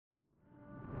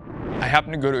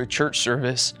happened to go to a church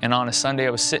service, and on a Sunday I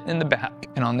was sitting in the back,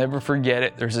 and I'll never forget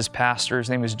it. There's this pastor, his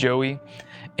name was Joey,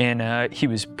 and he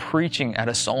was preaching out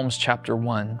of Psalms chapter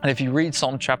 1. And if you read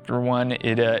Psalm chapter 1,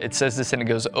 it says this, and it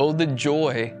goes, "Oh, the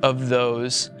joy of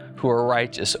those who are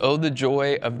righteous. Oh, the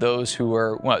joy of those who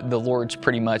are," well, the Lord's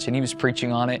pretty much, and he was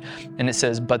preaching on it. And it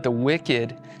says, "But the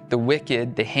wicked,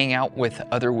 they hang out with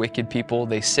other wicked people.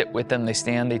 They sit with them, they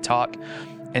stand, they talk."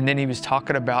 And then he was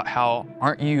talking about how,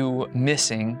 aren't you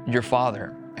missing your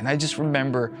Father? And I just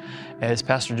remember as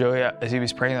Pastor Joey, as he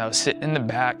was praying, I was sitting in the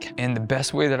back, and the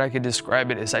best way that I could describe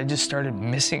it is I just started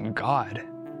missing God.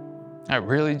 I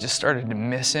really just started to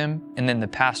miss him. And then the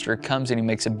pastor comes and he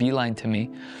makes a beeline to me,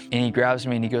 and he grabs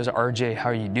me and he goes, "RJ, how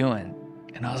are you doing?"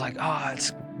 And I was like, "Oh,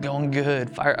 it's going good.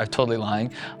 Fire." I'm totally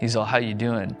lying. He's all, "How you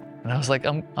doing?" And I was like,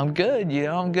 I'm good,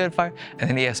 I'm good, fire." And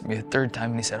then he asked me a third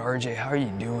time and he said, "RJ, how are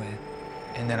you doing?"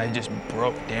 And then I just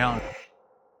broke down.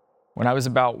 When I was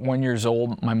about 1 year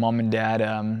old, my mom and dad,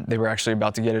 they were actually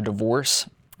about to get a divorce.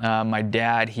 My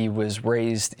dad, he was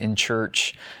raised in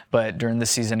church, but during the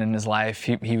season in his life,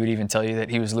 he would even tell you that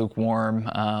he was lukewarm.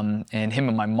 And him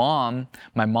and my mom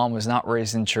was not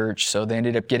raised in church, so they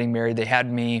ended up getting married. They had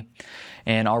me,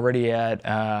 and already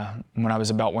when I was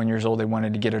about 1 year old, they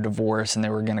wanted to get a divorce, and they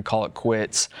were going to call it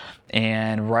quits.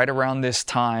 And right around this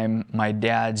time, my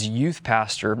dad's youth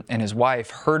pastor and his wife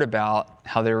heard about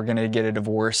how they were going to get a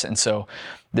divorce. And so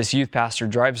this youth pastor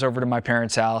drives over to my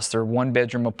parents' house, their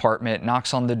one-bedroom apartment,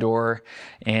 knocks on the door,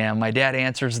 and my dad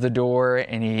answers the door,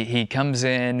 and he comes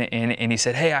in, and he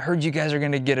said, "Hey, I heard you guys are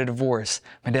going to get a divorce."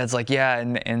 My dad's like, "Yeah,"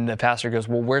 and the pastor goes,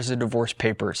 "Well, where's the divorce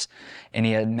papers?" And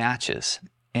he had matches.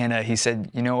 And he said,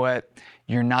 "You know what?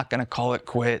 You're not going to call it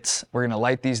quits. We're going to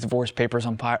light these divorce papers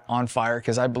on fire,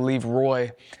 because I believe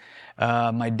Roy,"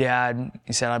 my dad,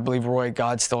 he said, "I believe, Roy,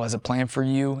 God still has a plan for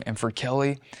you and for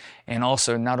Kelly, and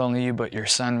also not only you, but your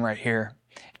son right here.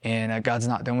 And God's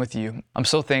not done with you." I'm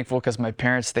so thankful because my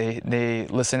parents, they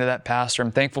listened to that pastor.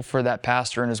 I'm thankful for that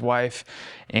pastor and his wife.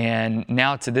 And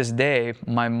now to this day,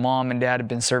 my mom and dad have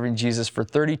been serving Jesus for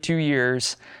 32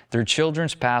 years. They're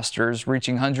children's pastors,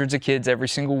 reaching hundreds of kids every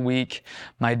single week.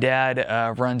 My dad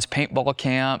runs paintball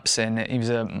camps, and he was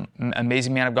an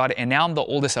amazing man of God. And now I'm the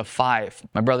oldest of 5.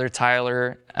 My brother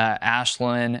Tyler,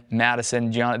 Ashlyn,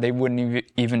 Madison, John, they wouldn't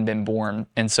even been born.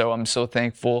 And so I'm so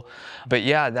thankful. But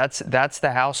yeah, that's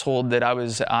the household that I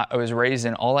was raised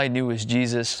in. All I knew was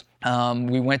Jesus.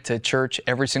 We went to church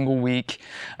every single week,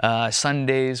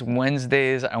 Sundays,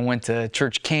 Wednesdays. I went to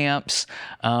church camps.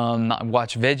 I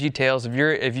watched Veggie Tales.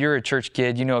 If you're a church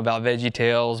kid, you know about Veggie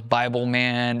Tales, Bible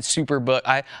Man, Superbook.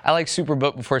 I like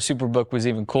Superbook before Superbook was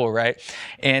even cool, right?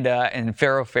 And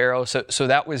Pharaoh. So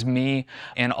that was me.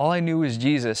 And all I knew was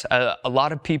Jesus. A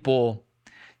lot of people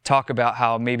talk about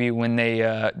how maybe when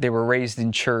they were raised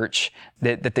in church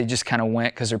that they just kind of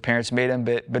went because their parents made them,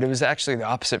 but it was actually the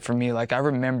opposite for me. Like, I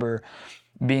remember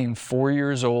being 4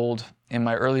 years old, in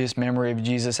my earliest memory of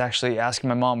Jesus, actually asking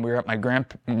my mom, we were at my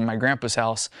grandpa's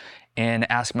house, and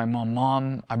asked my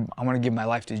mom, I want to give my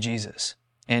life to Jesus.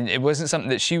 And it wasn't something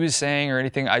that she was saying or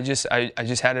anything. I just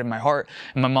had it in my heart.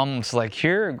 And my mom was like,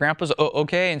 "Here, Grandpa's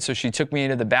okay." And so she took me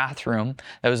into the bathroom.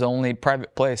 That was the only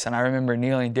private place. And I remember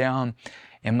kneeling down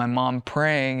and my mom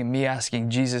praying and me asking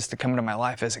Jesus to come into my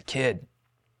life as a kid.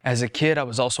 As a kid, I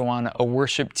was also on a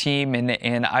worship team,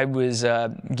 and I was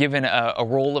given a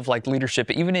role of like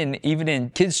leadership, even in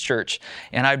kids' church.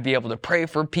 And I'd be able to pray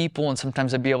for people, and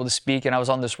sometimes I'd be able to speak. And I was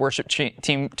on this worship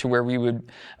team to where we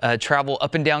would travel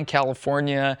up and down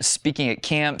California, speaking at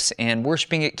camps and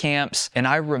worshiping at camps. And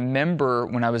I remember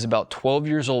when I was about 12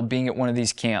 years old being at one of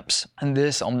these camps. And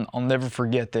this, I'll never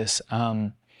forget this.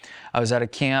 I was at a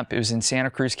camp. It was in Santa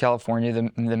Cruz, California,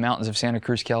 the mountains of Santa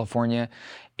Cruz, California,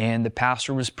 and the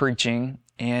pastor was preaching,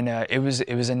 and it was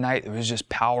a night that was just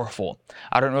powerful.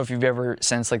 I don't know if you've ever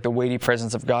sensed like the weighty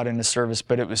presence of God in a service,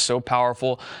 but it was so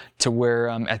powerful to where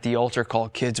at the altar call,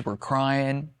 kids were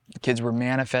crying, kids were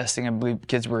manifesting. I believe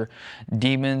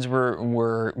demons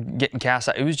were getting cast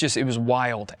out. It was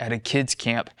wild at a kids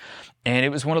camp. And it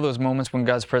was one of those moments when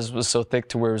God's presence was so thick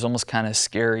to where it was almost kind of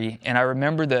scary. And I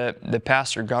remember the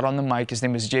pastor got on the mic, his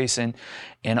name was Jason,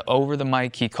 and over the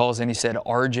mic he calls and he said,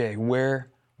 "RJ,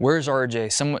 where's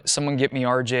RJ? Someone get me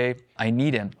RJ. I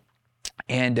need him."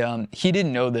 And he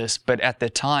didn't know this, but at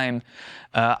the time,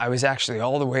 I was actually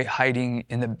all the way hiding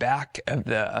in the back of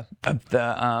the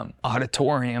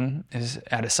auditorium. It was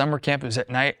at a summer camp. It was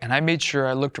at night, and I made sure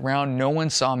I looked around. No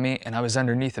one saw me, and I was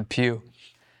underneath a pew.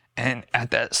 And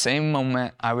at that same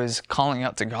moment, I was calling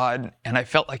out to God, and I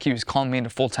felt like he was calling me into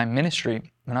full-time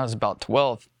ministry when I was about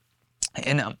 12.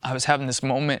 And I was having this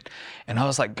moment, and I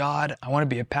was like, God, I want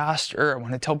to be a pastor. I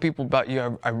want to tell people about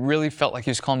you. I really felt like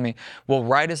he was calling me. Well,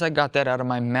 right as I got that out of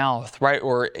my mouth, right,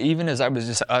 or even as I was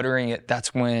just uttering it,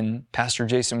 that's when Pastor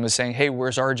Jason was saying, hey,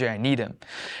 where's RJ? I need him.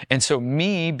 And so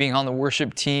me being on the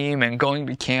worship team and going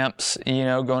to camps,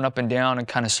 going up and down and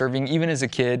kind of serving, even as a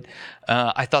kid,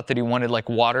 I thought that he wanted like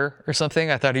water or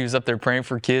something. I thought he was up there praying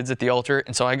for kids at the altar.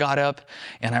 And so I got up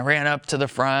and I ran up to the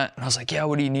front and I was like, yeah,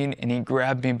 what do you need? And he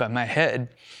grabbed me by my head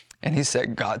and he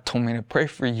said, God told me to pray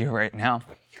for you right now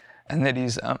and that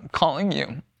he's calling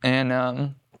you.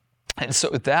 And so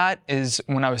that is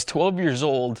when I was 12 years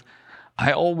old,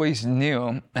 I always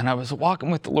knew, and I was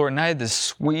walking with the Lord and I had this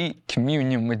sweet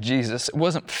communion with Jesus. It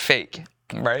wasn't fake,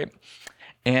 right?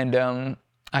 And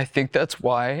I think that's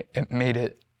why it made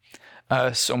it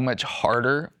so much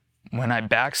harder when I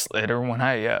backslid or when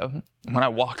I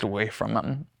walked away from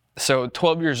him. So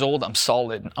 12 years old, I'm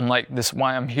solid. I'm like, this is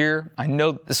why I'm here. I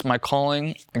know this is my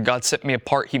calling. And God set me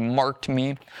apart. He marked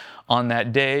me on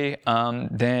that day.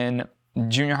 Then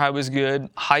junior high was good.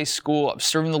 High school, I'm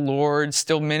serving the Lord,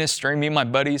 still ministering. Me and my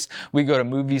buddies, we go to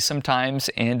movies sometimes,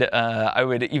 and I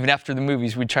would, even after the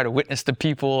movies, we'd try to witness to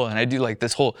people, and I do like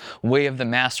this whole Way of the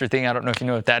Master thing. I don't know if you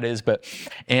know what that is, but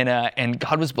and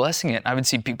God was blessing it. I would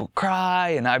see people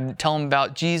cry, and I'd tell them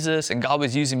about Jesus, and God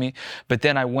was using me. But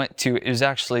then I went to,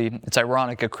 it's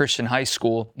ironic, a Christian high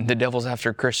school. The devil's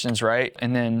after Christians, right?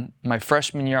 And then my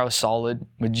freshman year, I was solid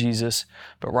with Jesus,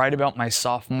 but right about my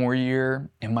sophomore year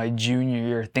and my junior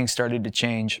year, things started to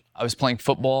change. I was playing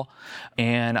football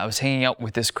and I was hanging out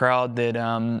with this crowd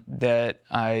that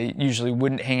I usually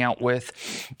wouldn't hang out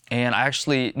with. And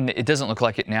it doesn't look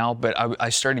like it now, but I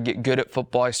started to get good at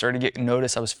football. I started to get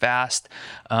noticed. I was fast.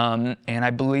 And I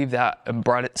believe that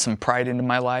brought some pride into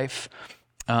my life.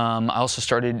 I also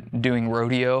started doing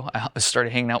rodeo. I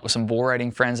started hanging out with some bull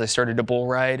riding friends. I started to bull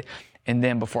ride. And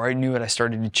then before I knew it, I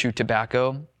started to chew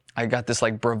tobacco. I got this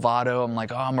like bravado. I'm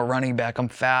like, oh, I'm a running back. I'm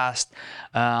fast.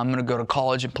 I'm going to go to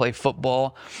college and play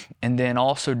football. And then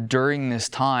also during this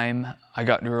time, I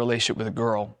got into a relationship with a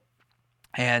girl.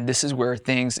 And this is where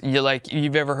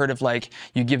you've ever heard of like,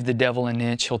 you give the devil an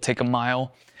inch, he'll take a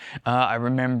mile. I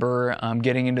remember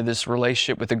getting into this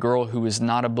relationship with a girl who was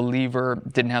not a believer,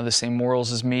 didn't have the same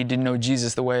morals as me, didn't know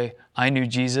Jesus the way I knew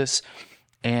Jesus,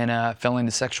 and fell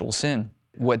into sexual sin.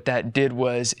 What that did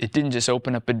was it didn't just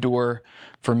open up a door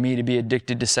for me to be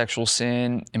addicted to sexual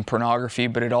sin and pornography,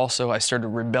 but I started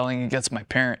rebelling against my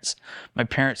parents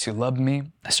who loved me.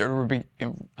 I started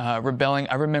rebelling.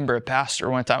 I remember a pastor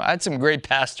one time. I had some great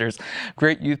pastors,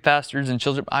 great youth pastors and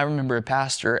children. I remember a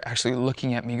pastor actually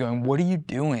looking at me going, what are you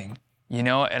doing? And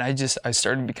I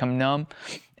started to become numb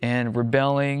and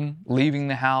rebelling, leaving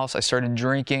the house. I started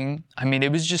drinking. I mean,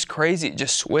 it was just crazy. It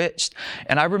just switched.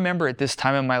 And I remember at this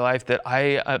time in my life that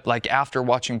after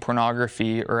watching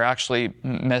pornography or actually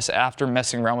after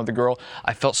messing around with a girl,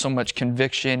 I felt so much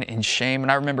conviction and shame.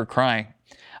 And I remember crying.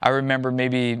 I remember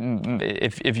maybe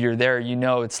if you're there,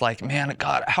 it's like, man,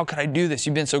 God, how could I do this?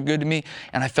 You've been so good to me.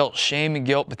 And I felt shame and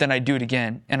guilt, but then I'd do it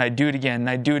again and I'd do it again and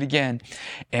I'd do it again.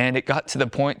 And it got to the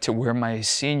point to where my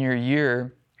senior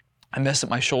year, I messed up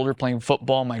my shoulder playing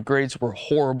football. My grades were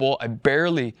horrible. I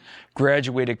barely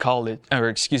graduated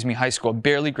high school.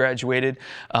 Barely graduated.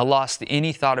 I lost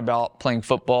any thought about playing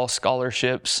football,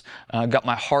 scholarships. Got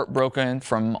my heart broken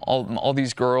from all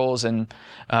these girls, and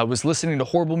was listening to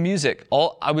horrible music.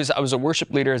 I was a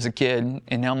worship leader as a kid,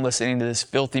 and now I'm listening to this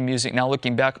filthy music. Now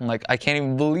looking back, I'm like, I can't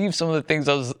even believe some of the things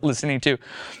I was listening to.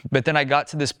 But then I got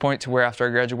to this point to where after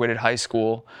I graduated high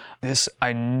school,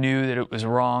 I knew that it was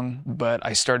wrong, but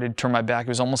I started to turn my back. It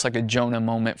was almost like a Jonah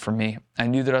moment for me. I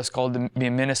knew that I was called to be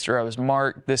a minister. I was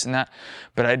marked, this and that,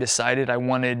 but I decided I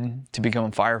wanted to become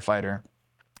a firefighter.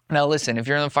 Now listen, if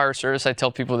you're in the fire service, I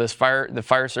tell people the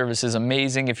fire service is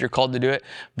amazing if you're called to do it.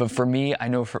 But for me, I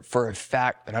know for a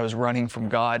fact that I was running from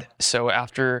God. So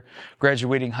after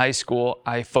graduating high school,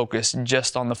 I focused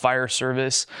just on the fire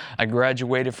service. I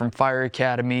graduated from Fire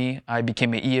Academy. I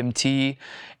became an EMT.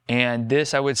 And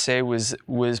this, I would say, was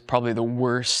probably the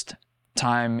worst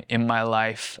time in my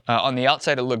life. On the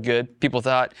outside, it looked good. People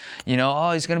thought,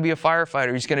 oh, he's going to be a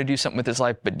firefighter. He's going to do something with his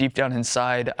life. But deep down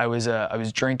inside, I was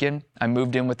drinking. I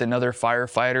moved in with another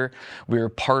firefighter. We were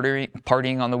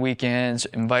partying on the weekends,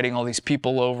 inviting all these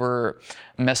people over,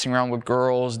 messing around with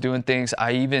girls, doing things.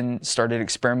 I even started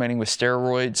experimenting with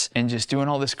steroids and just doing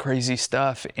all this crazy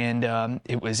stuff. And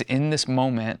it was in this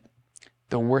moment,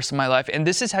 the worst of my life. And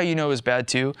this is how you know it was bad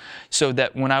too. So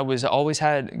that when I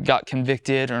got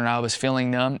convicted or I was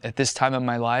feeling numb at this time of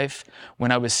my life,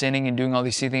 when I was sinning and doing all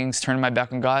these things, turning my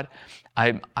back on God,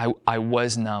 I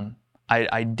was numb.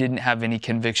 I didn't have any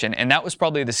conviction. And that was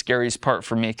probably the scariest part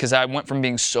for me, because I went from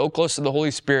being so close to the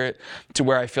Holy Spirit to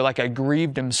where I feel like I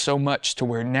grieved him so much to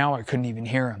where now I couldn't even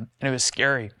hear him. And it was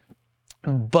scary.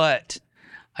 But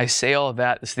I say all of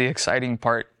that, this is the exciting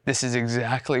part. This is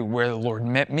exactly where the Lord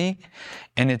met me,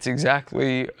 and it's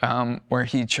exactly where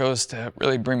he chose to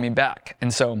really bring me back.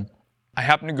 And so I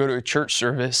happened to go to a church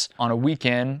service on a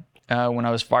weekend when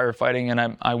I was firefighting,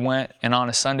 and I went, and on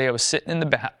a Sunday I was sitting in the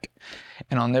back,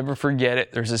 and I'll never forget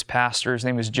it. There's this pastor, his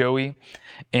name was Joey,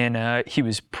 and he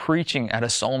was preaching out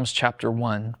of Psalms chapter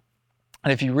 1.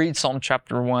 And if you read Psalm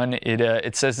chapter 1,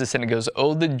 it says this, and it goes,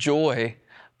 "Oh, the joy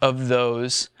of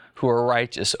those who are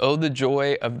righteous. Oh, the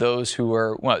joy of those who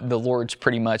are," well, the Lord's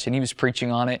pretty much. And he was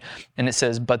preaching on it. And it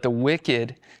says, "But the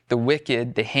wicked,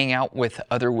 they hang out with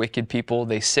other wicked people.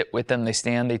 They sit with them, they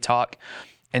stand, they talk."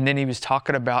 And then he was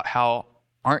talking about how,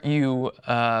 aren't you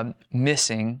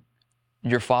missing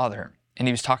your father? And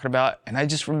he was talking about, and I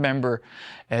just remember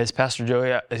as Pastor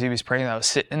Joey, as he was praying, I was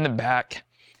sitting in the back,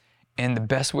 and the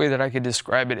best way that I could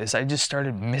describe it is I just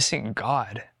started missing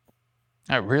God.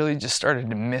 I really just started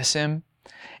to miss him.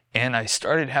 And I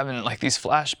started having like these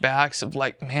flashbacks of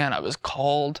like, man, I was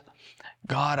called.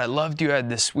 God, I loved you. I had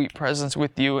this sweet presence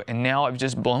with you. And now I've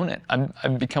just blown it.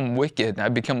 I've become wicked.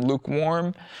 I've become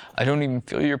lukewarm. I don't even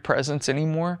feel your presence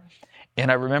anymore.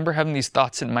 And I remember having these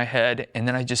thoughts in my head. And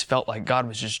then I just felt like God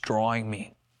was just drawing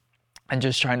me and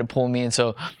just trying to pull me. And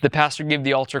so the pastor gave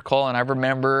the altar call, and I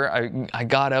remember I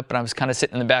got up and I was kind of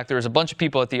sitting in the back. There was a bunch of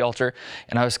people at the altar,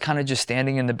 and I was kind of just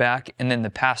standing in the back. And then the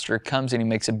pastor comes and he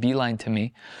makes a beeline to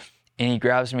me, and he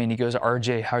grabs me and he goes,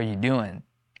 "RJ, how are you doing?"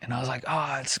 And I was like,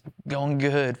 "Oh, it's going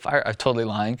good. I'm totally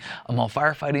lying. I'm all,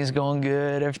 firefighting's going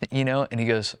good, everything, you know." And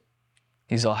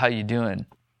he's all, "How you doing?"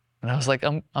 And I was like,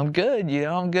 I'm good, you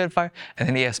know, I'm good. And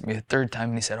then he asked me a third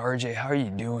time and he said, "RJ, how are you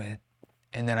doing?"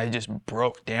 And then I just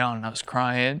broke down and I was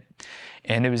crying.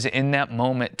 And it was in that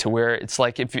moment to where it's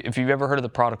like, if you've ever heard of the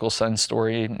prodigal son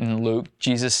story in Luke,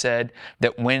 Jesus said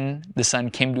that when the son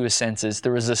came to his senses,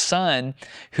 there was a son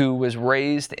who was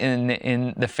raised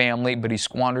in the family, but he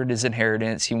squandered his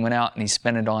inheritance. He went out and he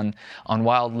spent it on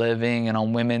wild living and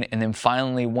on women. And then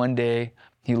finally one day,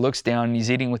 he looks down and he's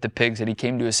eating with the pigs, and he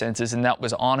came to his senses. And that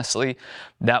was honestly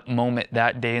that moment,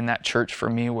 that day in that church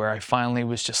for me, where I finally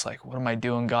was just like, what am I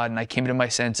doing, God? And I came to my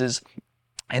senses.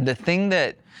 And the thing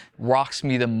that rocks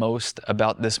me the most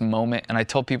about this moment, and I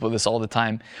tell people this all the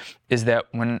time, is that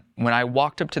when I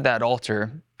walked up to that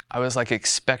altar, I was like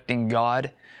expecting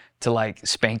God to like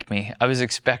spank me. I was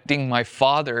expecting my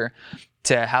father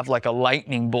to have like a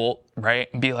lightning bolt, right?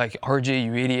 And be like, "RJ,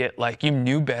 you idiot, like you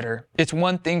knew better." It's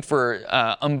one thing for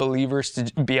unbelievers to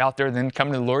be out there and then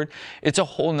come to the Lord. It's a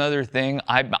whole nother thing.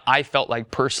 I felt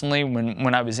like personally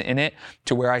when I was in it,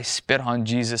 to where I spit on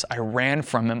Jesus. I ran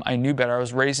from him. I knew better. I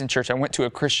was raised in church. I went to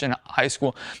a Christian high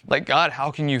school. Like, God,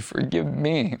 how can you forgive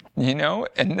me? You know?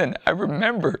 And then I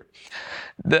remember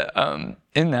that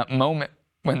in that moment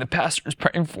when the pastor was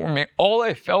praying for me, all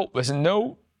I felt was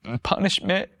no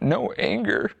punishment, no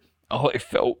anger. All I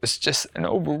felt was just an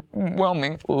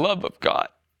overwhelming love of God.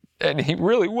 And he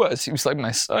really was. He was like, "My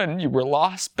son, you were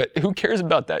lost, but who cares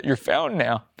about that? You're found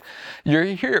now. You're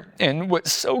here." And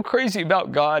what's so crazy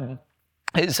about God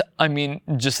is, I mean,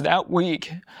 just that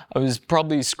week, I was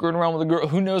probably screwing around with a girl.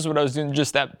 Who knows what I was doing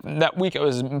just that week. I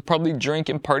was probably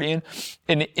drinking, partying,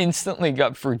 and instantly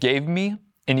God forgave me.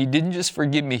 And he didn't just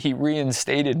forgive me, he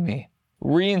reinstated me.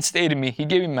 He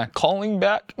gave me my calling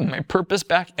back, my purpose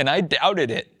back, and I doubted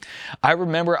it. I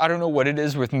remember, I don't know what it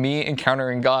is with me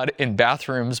encountering God in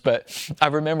bathrooms, but I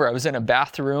remember I was in a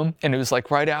bathroom, and it was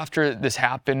like right after this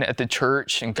happened at the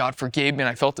church, and God forgave me, and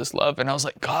I felt this love, and I was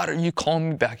like, "God, are you calling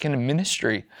me back into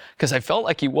ministry?" Because I felt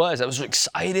like he was. I was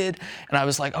excited, and I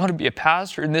was like, I want to be a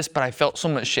pastor in this, but I felt so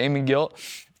much shame and guilt.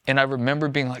 And I remember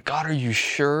being like, "God, are you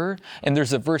sure?" And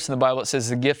there's a verse in the Bible that says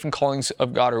the gift and callings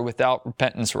of God are without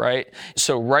repentance, right?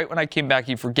 So right when I came back,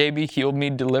 he forgave me, healed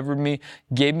me, delivered me,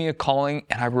 gave me a calling.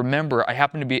 And I remember I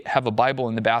happened to have a Bible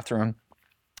in the bathroom,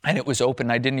 and it was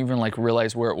open. I didn't even like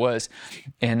realize where it was.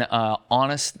 And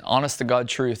honest to God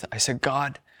truth, I said,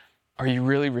 "God, are you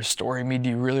really restoring me? Do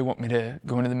you really want me to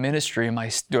go into the ministry?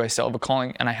 Do I still have a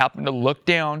calling?" And I happened to look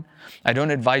down. I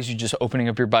don't advise you just opening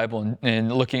up your Bible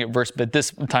and looking at verse, but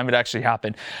this time it actually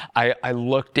happened. I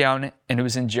looked down, and it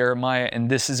was in Jeremiah, and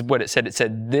this is what it said. It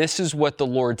said, "This is what the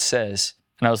Lord says."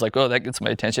 And I was like, oh, that gets my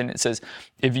attention. It says,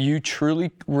 "If you truly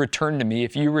return to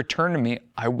me,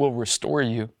 I will restore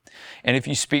you." And if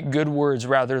you speak good words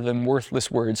rather than worthless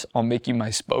words, I'll make you my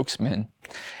spokesman.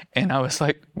 And I was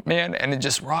like, man, and it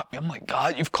just rocked me. I'm like,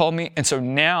 God, you've called me. And so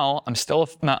now I'm still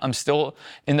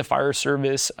in the fire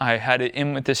service. I had it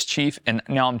in with this chief, and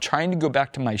now I'm trying to go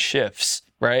back to my shifts,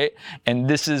 right? And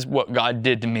this is what God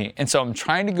did to me. And so I'm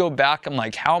trying to go back. I'm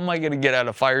like, how am I going to get out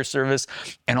of fire service?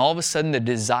 And all of a sudden, the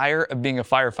desire of being a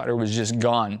firefighter was just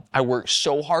gone. I worked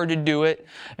so hard to do it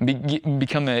and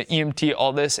become an EMT,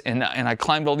 all this. And I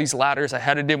climbed all these ladders. I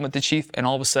had it in with the chief, and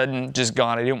all of a sudden, just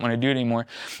gone. I didn't want to do it anymore.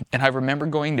 And I remember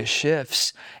going to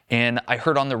shifts, and I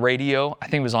heard on the radio, I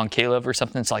think it was on Caleb or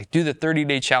something, it's like, do the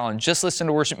 30-day challenge. Just listen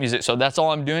to worship music. So that's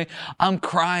all I'm doing. I'm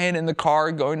crying in the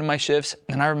car, going to my shifts.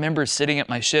 And I remember sitting at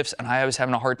my shifts, and I was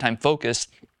having a hard time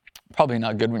focused. Probably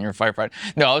not good when you're a firefighter.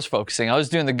 No, I was focusing. I was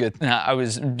doing I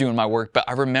was doing my work. But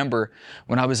I remember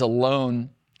when I was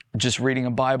alone, just reading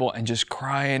a Bible and just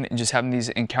crying and just having these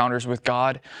encounters with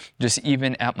God, just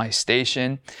even at my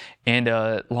station. And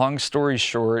long story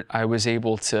short, I was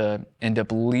able to end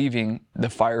up leaving the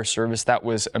fire service. That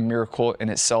was a miracle in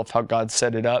itself, how God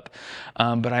set it up.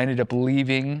 But I ended up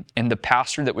leaving, and the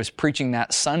pastor that was preaching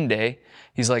that Sunday,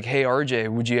 he's like, hey, RJ,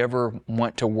 would you ever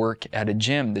want to work at a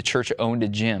gym? The church owned a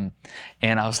gym.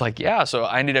 And I was like, yeah. So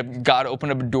I ended up, God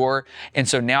opened up a door. And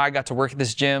so now I got to work at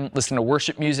this gym, listen to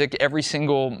worship music every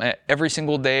single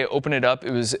day, open it up.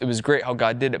 It was great how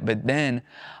God did it. But then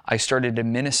I started to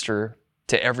minister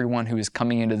to everyone who was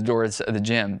coming into the doors of the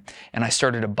gym. And I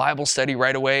started a Bible study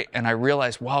right away, and I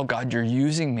realized, wow, God, you're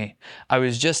using me. I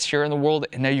was just here in the world,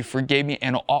 and now you forgave me,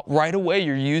 and right away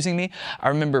you're using me. I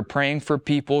remember praying for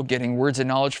people, getting words of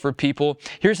knowledge for people.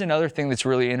 Here's another thing that's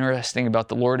really interesting about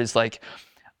the Lord is like,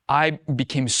 I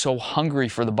became so hungry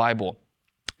for the Bible.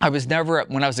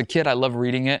 When I was a kid, I loved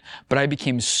reading it, but I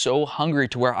became so hungry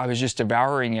to where I was just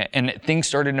devouring it, and things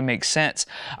started to make sense.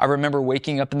 I remember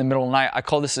waking up in the middle of the night. I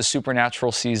call this a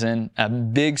supernatural season, a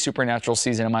big supernatural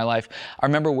season in my life. I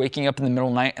remember waking up in the middle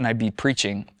of the night, and I'd be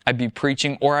preaching,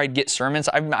 or I'd get sermons.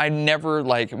 I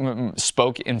never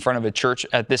spoke in front of a church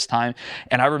at this time.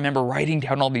 And I remember writing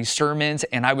down all these sermons,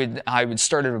 and I would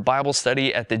start a Bible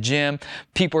study at the gym.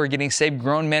 People were getting saved.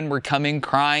 Grown men were coming,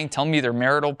 crying, telling me their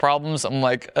marital problems. I'm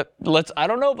like, I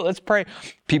don't know, but let's pray.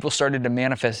 People started to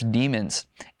manifest demons.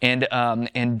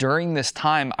 And during this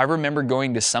time, I remember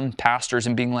going to some pastors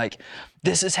and being like,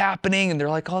 this is happening. And they're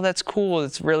like, oh, that's cool.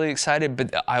 It's really excited.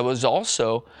 But I was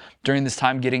also, during this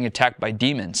time, getting attacked by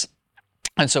demons.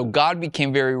 And so God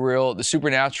became very real, the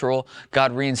supernatural,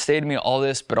 God reinstated me, all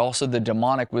this, but also the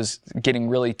demonic was getting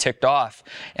really ticked off.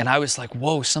 And I was like,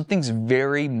 whoa, something's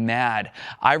very mad.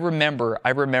 I remember,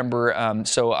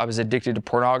 so I was addicted to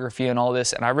pornography and all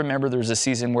this. And I remember there was a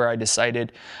season where I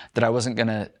decided that I wasn't going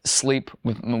to sleep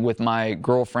with my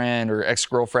girlfriend or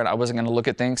ex-girlfriend. I wasn't going to look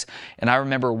at things. And I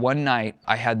remember one night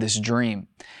I had this dream.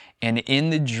 And in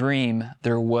the dream,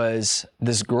 there was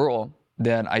this girl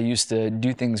that I used to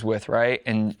do things with, right?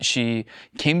 And she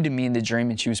came to me in the dream,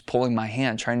 and she was pulling my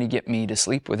hand, trying to get me to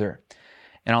sleep with her.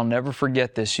 And I'll never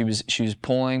forget this. She was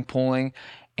pulling,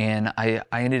 and I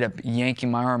ended up yanking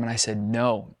my arm, and I said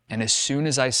no. And as soon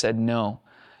as I said no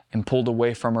and pulled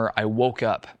away from her, I woke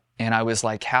up, and I was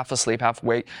like half asleep, half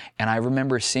awake. And I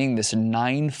remember seeing this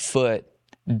 9-foot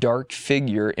dark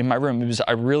figure in my room.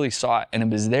 I really saw it, and it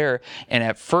was there. And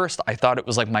at first I thought it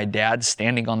was like my dad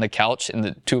standing on the couch in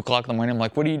the 2 o'clock in the morning. I'm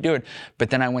like, what are you doing? But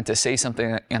then I went to say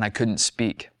something, and I couldn't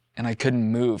speak, and I couldn't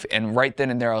move. And right then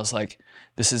and there, I was like,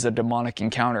 this is a demonic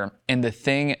encounter. And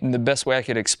the best way I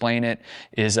could explain it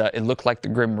is it looked like the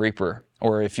Grim Reaper.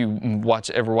 Or if you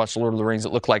ever watched Lord of the Rings,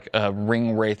 it looked like a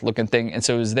ring wraith looking thing. And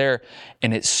so it was there,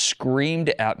 and it screamed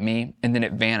at me, and then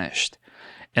it vanished.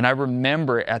 And I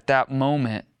remember at that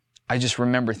moment, I just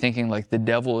remember thinking like, the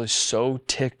devil is so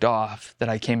ticked off that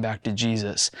I came back to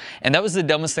Jesus. And that was the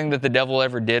dumbest thing that the devil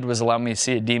ever did, was allow me to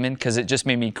see a demon, because it just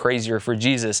made me crazier for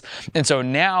Jesus. And so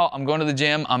now I'm going to the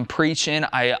gym, I'm preaching.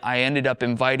 I ended up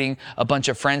inviting a bunch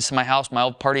of friends to my house, my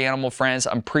old party animal friends.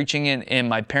 I'm preaching in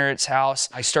my parents' house.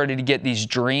 I started to get these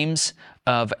dreams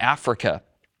of Africa.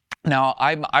 Now,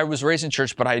 I was raised in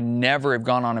church, but I never have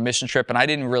gone on a mission trip, and I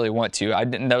didn't really want to.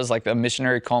 That was like a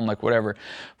missionary call, I'm like, whatever.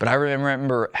 But I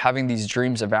remember having these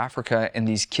dreams of Africa and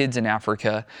these kids in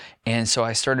Africa. And so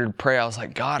I started to pray. I was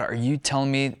like, God, are you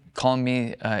calling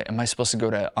me, am I supposed to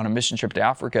go on a mission trip to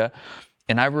Africa?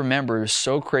 And I remember it was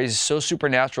so crazy, so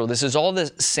supernatural. This is all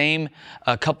the same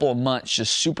couple of months,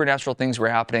 just supernatural things were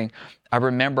happening. I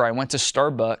remember I went to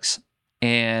Starbucks,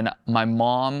 and my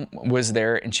mom was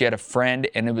there, and she had a friend,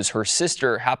 and it was her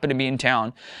sister happened to be in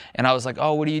town. And I was like,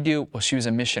 oh, what do you do? Well, she was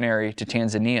a missionary to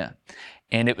Tanzania.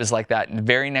 And it was like that. And the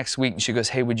very next week, she goes,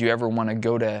 hey, would you ever want to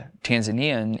go to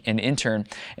Tanzania and intern?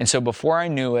 And so before I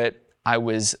knew it, I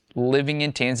was living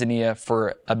in Tanzania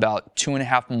for about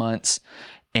 2.5 months.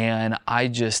 And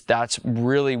that's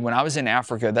really, when I was in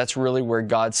Africa, that's really where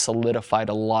God solidified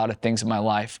a lot of things in my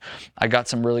life. I got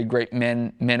some really great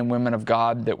men and women of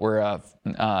God that were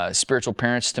spiritual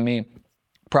parents to me,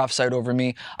 prophesied over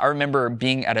me. I remember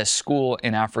being at a school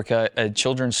in Africa, a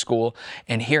children's school,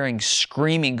 and hearing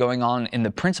screaming going on in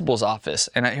the principal's office.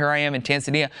 And here I am in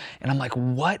Tanzania, and I'm like,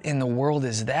 what in the world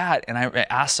is that? And I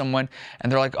asked someone,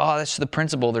 and they're like, oh, that's the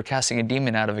principal. They're casting a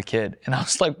demon out of a kid. And I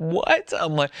was like, what?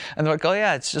 I'm like, and they're like, oh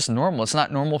yeah, it's just normal. It's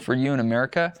not normal for you in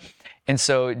America. And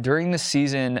so during the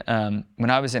season, when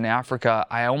I was in Africa,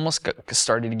 I almost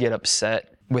started to get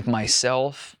upset with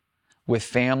myself, with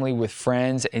family, with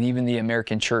friends, and even the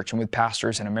American church and with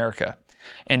pastors in America.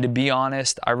 And to be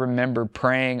honest, I remember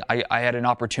praying. I had an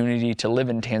opportunity to live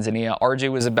in Tanzania.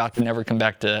 RJ was about to never come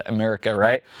back to America,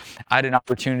 right? I had an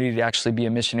opportunity to actually be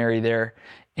a missionary there.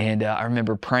 And I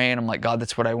remember praying. I'm like, God,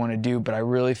 that's what I want to do. But I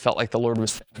really felt like the Lord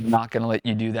was not going to let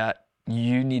you do that.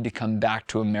 You need to come back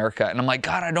to America. And I'm like,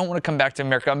 God, I don't want to come back to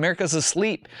America. America's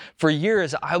asleep. For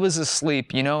years, I was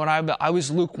asleep, and I was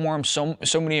lukewarm. So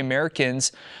many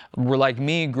Americans were like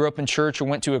me, grew up in church or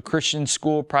went to a Christian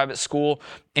school, private school,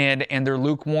 and they're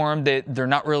lukewarm. They're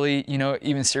not really,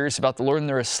 even serious about the Lord, and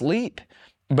they're asleep.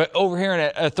 But over here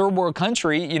in a third world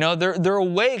country, they're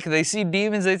awake. They see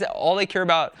demons. All they care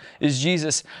about is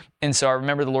Jesus. And so I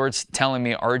remember the Lord's telling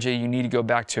me, RJ, you need to go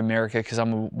back to America because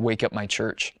I'm going to wake up my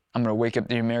church. I'm going to wake up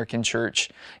the American church,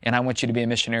 and I want you to be a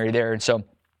missionary there. And so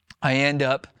I end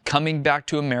up coming back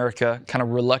to America kind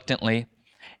of reluctantly.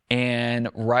 And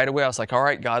right away, I was like, all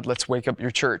right, God, let's wake up your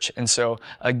church. And so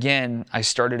again, I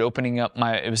started opening up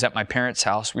it was at my parents'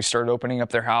 house. We started opening up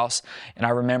their house. And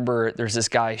I remember there's this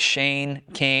guy, Shane,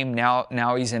 came. Now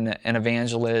he's an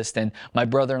evangelist. And my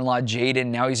brother-in-law, Jaden,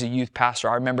 now he's a youth pastor.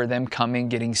 I remember them coming,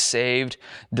 getting saved,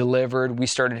 delivered. We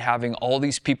started having all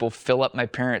these people fill up my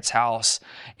parents' house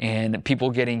and people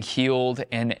getting healed.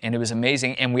 And it was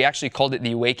amazing. And we actually called it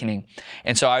The Awakening.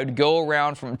 And so I would go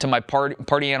around to my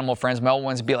party animal friends, my old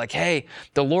ones, and be like, hey,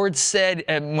 the Lord said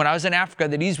when I was in Africa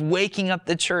that he's waking up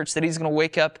the church, that he's going to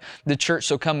wake up the church.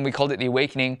 So come, we called it The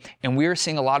Awakening. And we are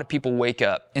seeing a lot of people wake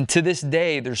up. And to this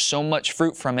day, there's so much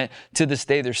fruit from it. To this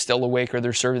day, they're still awake or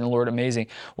they're serving the Lord amazing.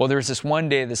 Well, there was this one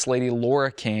day, this lady,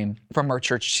 Laura, came from our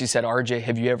church. She said, RJ,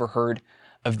 have you ever heard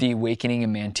of The Awakening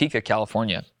in Manteca,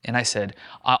 California? And I said,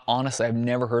 honestly, I've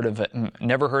never heard of it,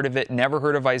 never heard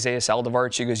of Isaiah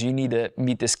Saldivar. She goes, you need to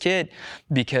meet this kid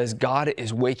because God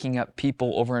is waking up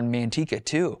people over in Manteca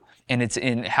too. And it's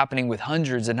happening with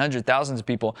hundreds and hundreds, thousands of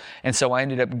people. And so I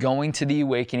ended up going to The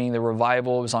Awakening, the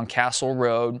revival. It was on Castle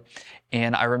Road.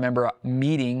 And I remember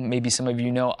meeting, maybe some of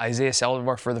you know, Isaiah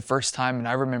Saldivar for the first time. And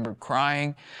I remember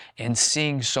crying and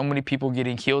seeing so many people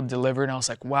getting healed, delivered. And I was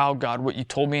like, wow, God, what you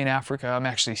told me in Africa, I'm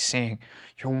actually seeing.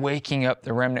 You're waking up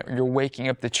the remnant. You're waking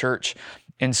up the church.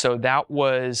 And so that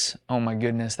was, oh my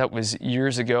goodness, that was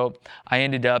years ago. I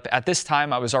ended up, at this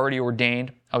time, I was already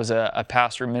ordained. I was a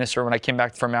pastor, minister when I came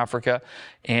back from Africa.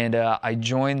 And I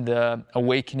joined the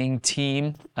Awakening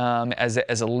team as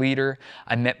a leader.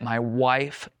 I met my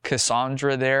wife,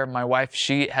 Cassandra, there. My wife,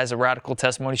 she has a radical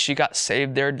testimony. She got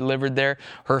saved there, delivered there.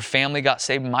 Her family got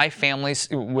saved. My family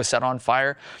was set on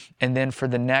fire. And then for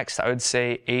the next, I would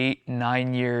say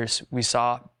 8-9 years, we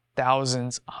saw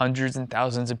thousands, hundreds and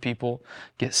thousands of people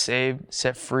get saved,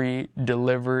 set free,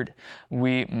 delivered.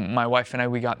 My wife and I,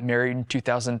 we got married in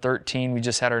 2013. We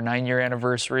just had our 9-year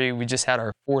anniversary. We just had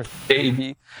our 4th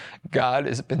baby. God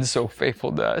has been so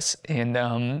faithful to us,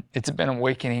 and it's been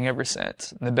awakening ever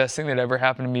since. And the best thing that ever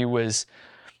happened to me was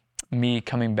me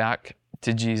coming back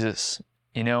to Jesus,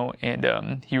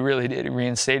 and he really did. He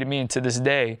reinstated me, and to this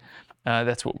day,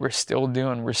 that's what we're still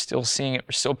doing. We're still seeing it.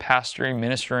 We're still pastoring,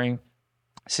 ministering,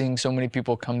 seeing so many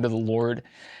people come to the Lord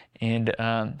and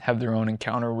have their own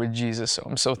encounter with Jesus. So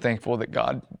I'm so thankful that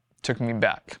God took me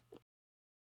back.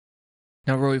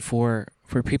 Now, Roy, for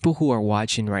people who are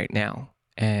watching right now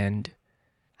and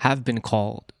have been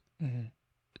called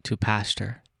to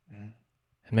pastor, and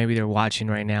maybe they're watching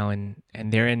right now and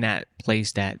they're in that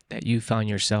place that you found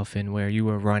yourself in where you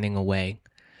were running away.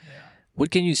 Yeah.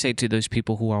 What can you say to those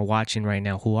people who are watching right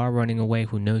now, who are running away,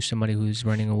 who know somebody who's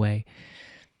running away?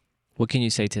 What can you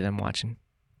say to them watching?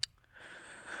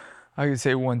 I could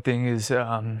say one thing is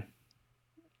don't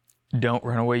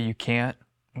run away. You can't.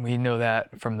 We know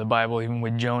that from the Bible. Even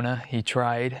with Jonah, he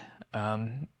tried.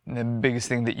 The biggest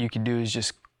thing that you can do is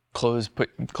just close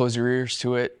your ears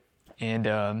to it and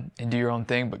do your own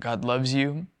thing. But God loves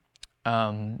you,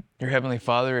 your Heavenly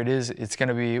Father, it's going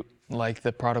to be like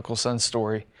the prodigal son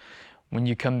story. When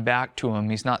you come back to him,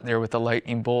 he's not there with a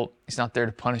lightning bolt. He's not there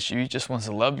to punish you. He just wants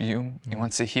to love you. He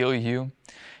wants to heal you.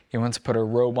 He wants to put a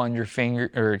robe on your finger,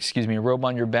 a robe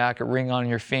on your back, a ring on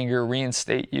your finger,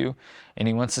 reinstate you. And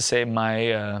he wants to say,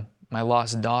 my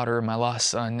lost daughter, my lost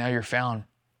son, now you're found.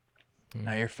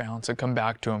 Now you're found. So come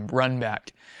back to him. Run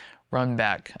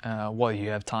back while you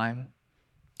have time.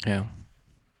 Yeah.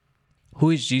 Who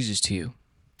is Jesus to you?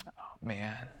 Oh,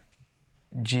 man.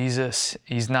 Jesus,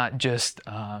 he's not just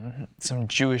some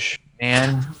Jewish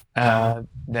man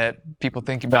that people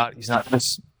think about. He's not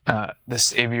just the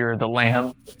Savior, the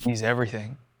Lamb. He's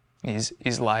everything.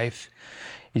 He's life.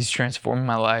 He's transformed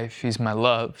my life. He's my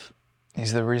love.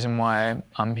 He's the reason why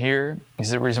I'm here.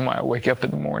 He's the reason why I wake up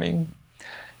in the morning.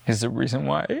 He's the reason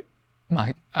why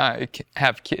I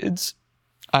have kids.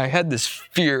 I had this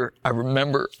fear. I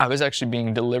remember I was actually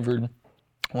being delivered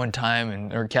one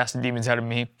time or casting demons out of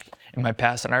me in my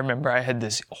past. And I remember I had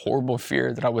this horrible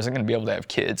fear that I wasn't going to be able to have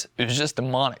kids. It was just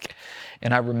demonic.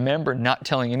 And I remember not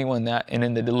telling anyone that. And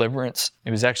in the deliverance,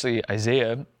 it was actually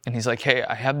Isaiah. And he's like, hey,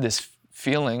 I have this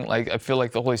feeling, like I feel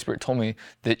like the Holy Spirit told me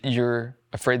that you're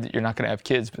afraid that you're not going to have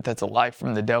kids, but that's a lie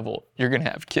from the devil. You're going to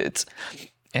have kids.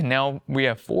 And now we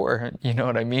have 4, you know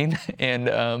what I mean? And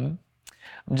I'm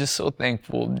just so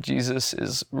thankful. Jesus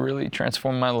is really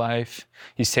transformed my life.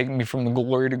 He's taken me from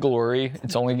glory to glory.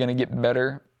 It's only going to get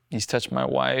better. He's touched my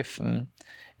wife and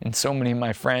so many of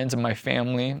my friends and my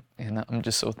family. And I'm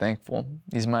just so thankful.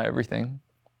 He's my everything.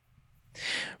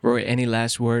 Roy, any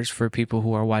last words for people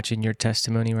who are watching your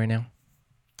testimony right now?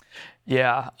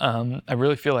 Yeah, I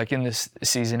really feel like in this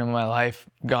season of my life,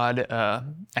 God,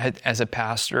 as a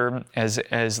pastor,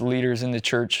 as leaders in the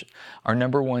church, our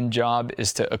number one job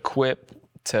is to equip,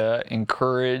 to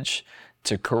encourage,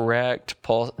 to correct.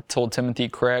 Paul told Timothy,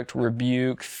 correct,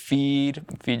 rebuke, feed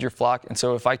your flock. And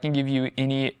so if I can give you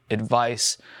any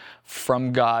advice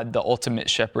from God, the ultimate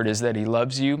shepherd, is that he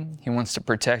loves you. He wants to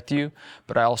protect you.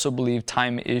 But I also believe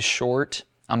time is short.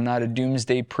 I'm not a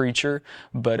doomsday preacher,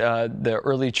 but the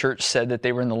early church said that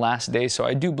they were in the last days. So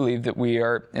I do believe that we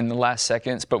are in the last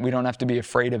seconds, but we don't have to be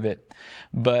afraid of it.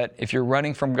 But if you're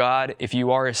running from God, if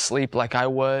you are asleep like I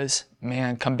was,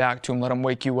 man, come back to him. Let him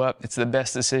wake you up. It's the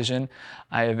best decision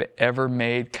I have ever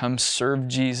made. Come serve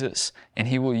Jesus and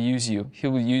he will use you. He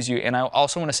will use you. And I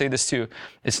also want to say this too.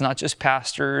 It's not just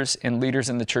pastors and leaders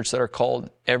in the church that are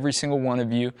called. Every single one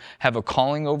of you have a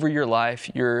calling over your life.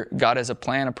 God has a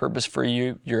plan, a purpose for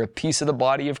you. You're a piece of the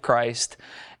body of Christ.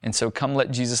 And so come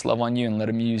let Jesus love on you and let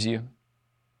him use you.